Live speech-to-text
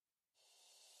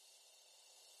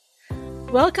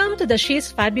Welcome to the She's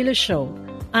Fabulous Show.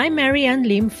 I'm Marianne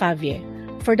Lim Favier.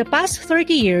 For the past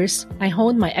 30 years, I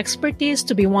honed my expertise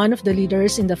to be one of the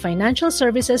leaders in the financial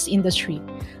services industry.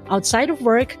 Outside of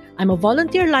work, I'm a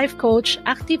volunteer life coach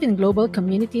active in global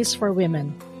communities for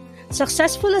women.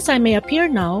 Successful as I may appear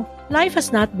now, life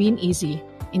has not been easy.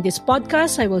 In this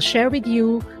podcast, I will share with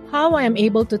you how I am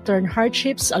able to turn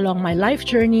hardships along my life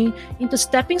journey into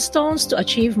stepping stones to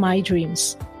achieve my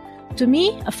dreams. To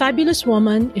me, a fabulous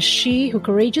woman is she who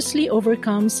courageously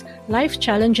overcomes life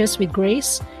challenges with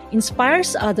grace,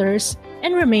 inspires others,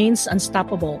 and remains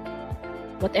unstoppable.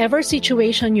 Whatever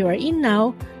situation you are in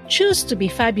now, choose to be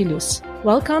fabulous.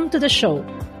 Welcome to the show.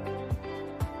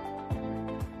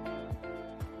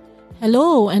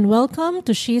 Hello and welcome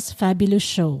to She's Fabulous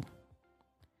Show.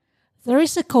 There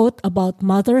is a quote about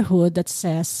motherhood that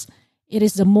says, "It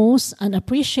is the most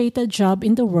unappreciated job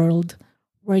in the world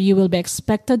where you will be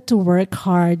expected to work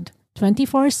hard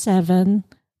 24/7,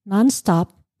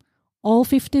 non-stop, all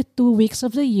 52 weeks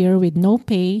of the year with no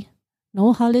pay,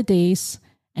 no holidays,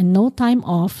 and no time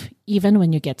off even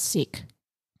when you get sick."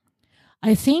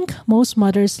 I think most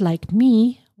mothers like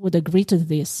me would agree to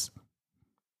this.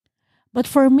 But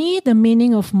for me, the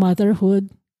meaning of motherhood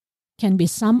can be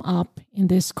summed up in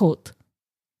this quote.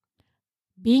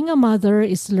 Being a mother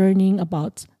is learning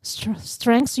about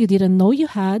strengths you didn't know you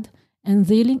had and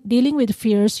dealing with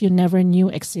fears you never knew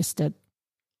existed.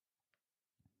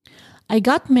 I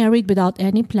got married without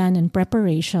any plan and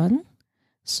preparation,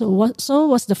 so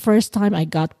was the first time I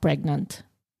got pregnant.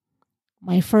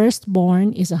 My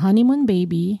firstborn is a honeymoon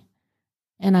baby,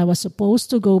 and I was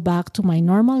supposed to go back to my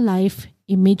normal life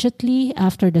immediately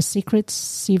after the secret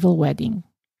civil wedding.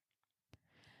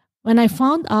 When I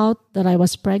found out that I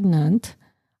was pregnant,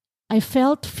 I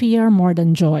felt fear more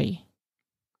than joy.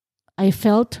 I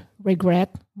felt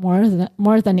regret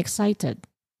more than excited.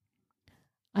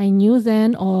 I knew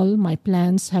then all my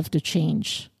plans have to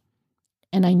change.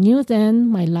 And I knew then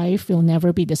my life will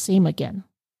never be the same again.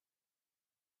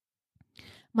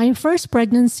 My first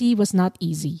pregnancy was not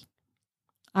easy.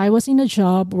 I was in a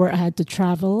job where I had to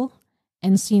travel,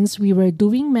 and since we were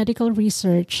doing medical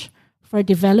research for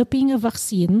developing a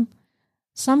vaccine,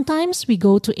 sometimes we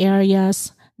go to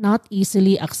areas not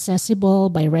easily accessible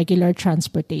by regular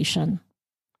transportation.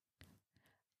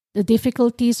 The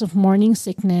difficulties of morning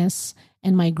sickness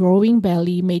and my growing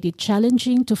belly made it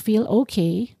challenging to feel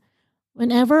okay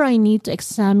whenever I need to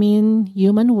examine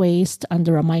human waste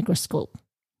under a microscope.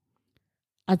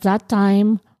 At that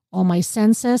time, all my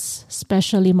senses,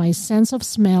 especially my sense of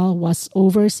smell, was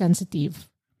oversensitive.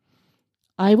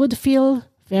 I would feel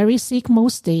very sick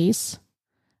most days,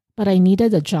 but I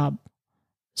needed a job,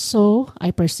 so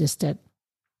I persisted.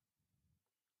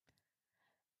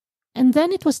 And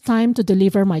then it was time to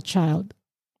deliver my child.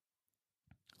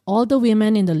 All the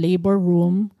women in the labor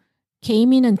room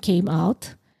came in and came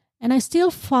out, and I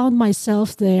still found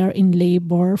myself there in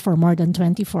labor for more than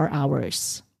 24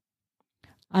 hours.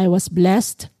 I was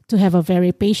blessed to have a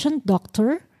very patient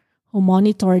doctor who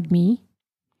monitored me,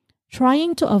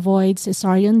 trying to avoid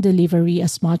cesarean delivery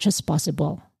as much as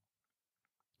possible.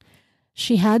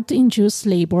 She had to induce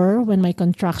labor when my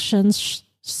contractions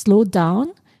slowed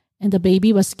down and the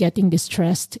baby was getting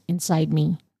distressed inside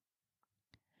me.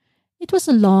 It was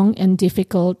a long and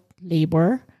difficult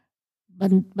labor,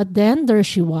 but then there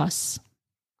she was.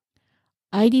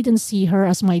 I didn't see her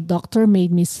as my doctor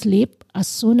made me sleep as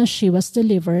soon as she was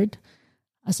delivered,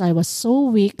 as I was so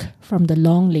weak from the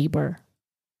long labor.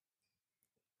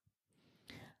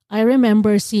 I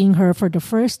remember seeing her for the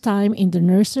first time in the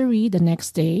nursery the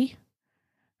next day.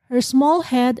 Her small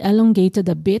head elongated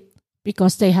a bit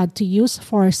because they had to use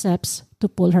forceps to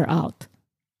pull her out.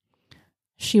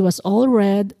 She was all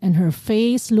red and her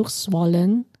face looked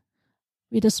swollen,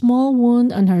 with a small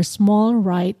wound on her small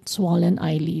right swollen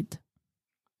eyelid.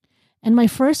 And my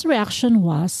first reaction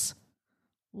was,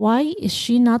 why is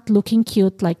she not looking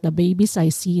cute like the babies I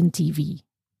see in TV?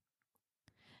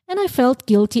 And I felt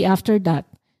guilty after that.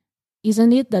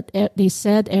 Isn't it that they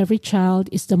said every child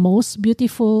is the most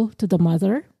beautiful to the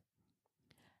mother?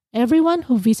 Everyone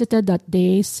who visited that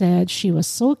day said she was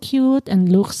so cute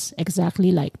and looks exactly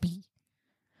like me.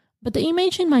 But the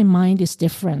image in my mind is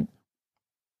different.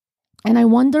 And I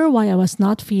wonder why I was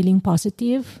not feeling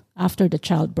positive after the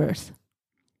childbirth.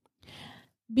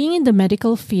 Being in the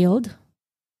medical field,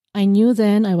 I knew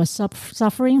then I was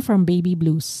suffering from baby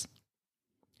blues.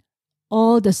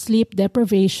 All the sleep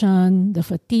deprivation, the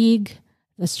fatigue,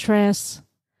 the stress,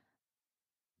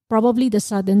 probably the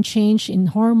sudden change in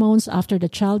hormones after the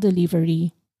child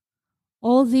delivery.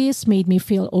 All this made me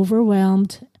feel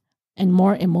overwhelmed and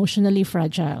more emotionally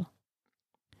fragile.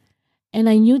 And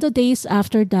I knew the days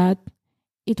after that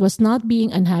it was not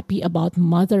being unhappy about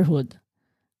motherhood,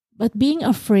 but being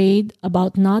afraid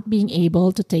about not being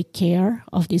able to take care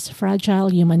of this fragile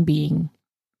human being.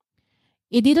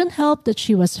 It didn't help that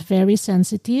she was very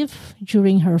sensitive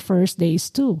during her first days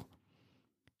too.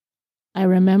 I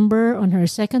remember on her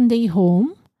second day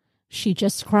home, she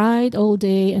just cried all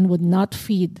day and would not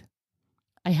feed.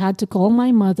 I had to call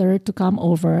my mother to come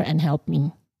over and help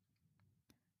me.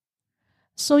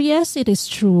 So yes, it is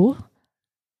true.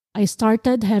 I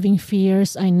started having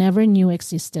fears I never knew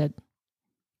existed.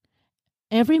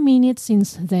 Every minute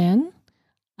since then,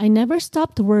 I never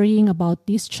stopped worrying about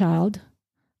this child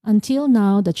until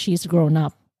now that she's grown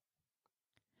up.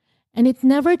 And it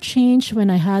never changed when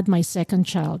I had my second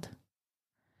child.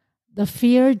 The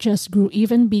fear just grew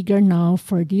even bigger now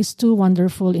for these two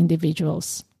wonderful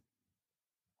individuals.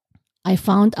 I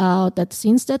found out that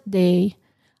since that day,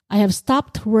 I have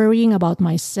stopped worrying about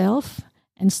myself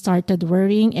and started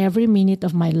worrying every minute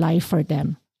of my life for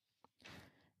them.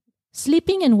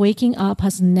 Sleeping and waking up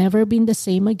has never been the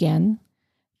same again.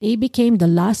 They became the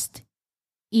last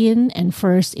in and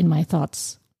first in my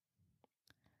thoughts.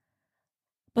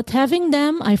 But having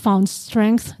them, I found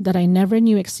strength that I never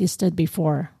knew existed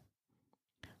before.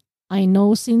 I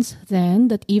know since then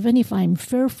that even if I'm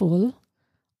fearful,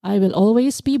 I will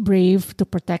always be brave to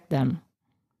protect them.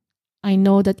 I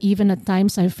know that even at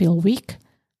times I feel weak,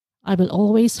 I will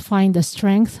always find the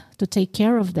strength to take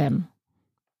care of them.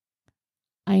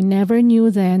 I never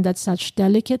knew then that such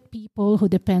delicate people who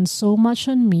depend so much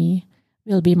on me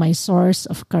will be my source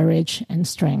of courage and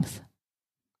strength.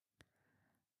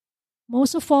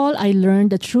 Most of all, I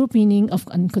learned the true meaning of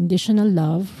unconditional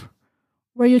love,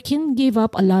 where you can give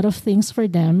up a lot of things for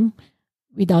them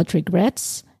without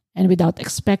regrets and without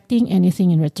expecting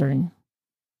anything in return.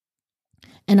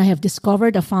 And I have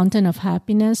discovered a fountain of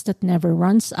happiness that never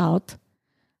runs out,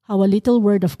 how a little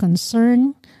word of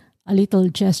concern, a little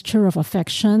gesture of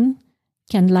affection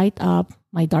can light up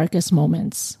my darkest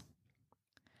moments.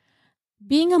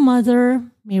 Being a mother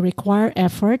may require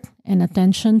effort and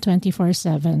attention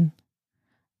 24/7.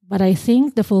 But I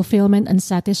think the fulfillment and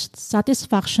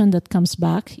satisfaction that comes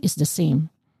back is the same.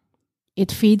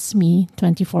 It feeds me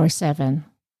 24/7.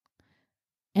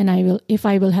 And if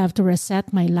I will have to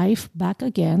reset my life back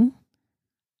again,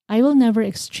 I will never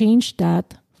exchange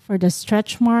that for the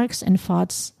stretch marks and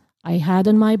thoughts I had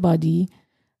on my body,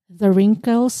 the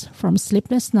wrinkles from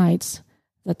sleepless nights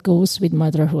that goes with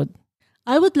motherhood.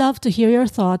 I would love to hear your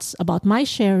thoughts about my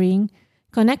sharing.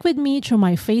 Connect with me through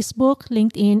my Facebook,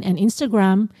 LinkedIn, and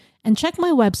Instagram, and check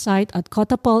my website at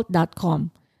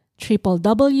cotapult.com,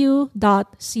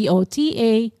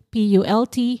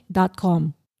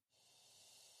 www.cotapult.com.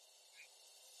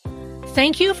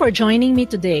 Thank you for joining me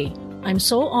today. I'm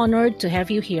so honored to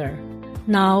have you here.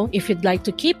 Now, if you'd like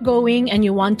to keep going and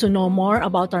you want to know more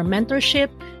about our mentorship,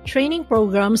 training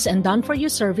programs, and done-for-you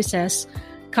services,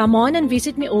 come on and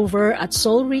visit me over at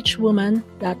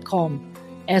soulrichwoman.com.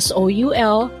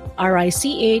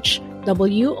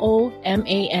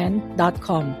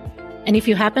 soulrichwoman.com. And if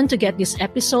you happen to get this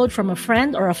episode from a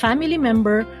friend or a family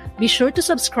member, be sure to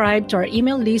subscribe to our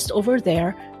email list over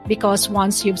there, because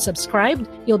once you've subscribed,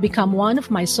 you'll become one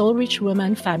of my Soul Rich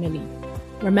Woman family.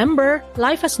 Remember,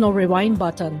 life has no rewind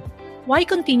button. Why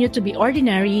continue to be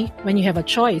ordinary when you have a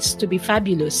choice to be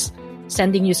fabulous?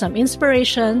 Sending you some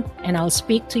inspiration, and I'll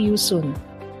speak to you soon.